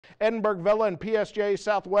Edinburg, Vela, and PSJA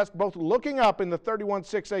Southwest both looking up in the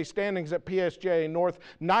 31-6A standings at PSJA North.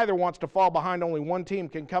 Neither wants to fall behind. Only one team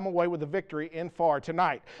can come away with a victory in Pharr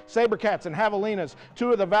tonight. Sabercats and Javelinas,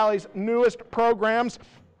 two of the Valley's newest programs.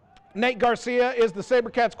 Nate Garcia is the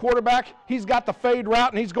Sabercats quarterback. He's got the fade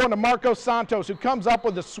route, and he's going to Marco Santos, who comes up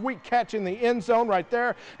with a sweet catch in the end zone right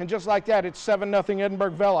there. And just like that, it's 7-0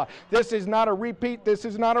 Edinburg Vela. This is not a repeat. This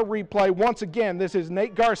is not a replay. Once again, this is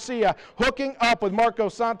Nate Garcia hooking up with Marco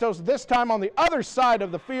Santos, this time on the other side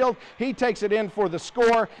of the field. He takes it in for the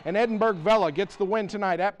score, and Edinburg Vela gets the win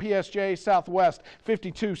tonight at PSJA Southwest,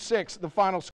 52-6, the final score.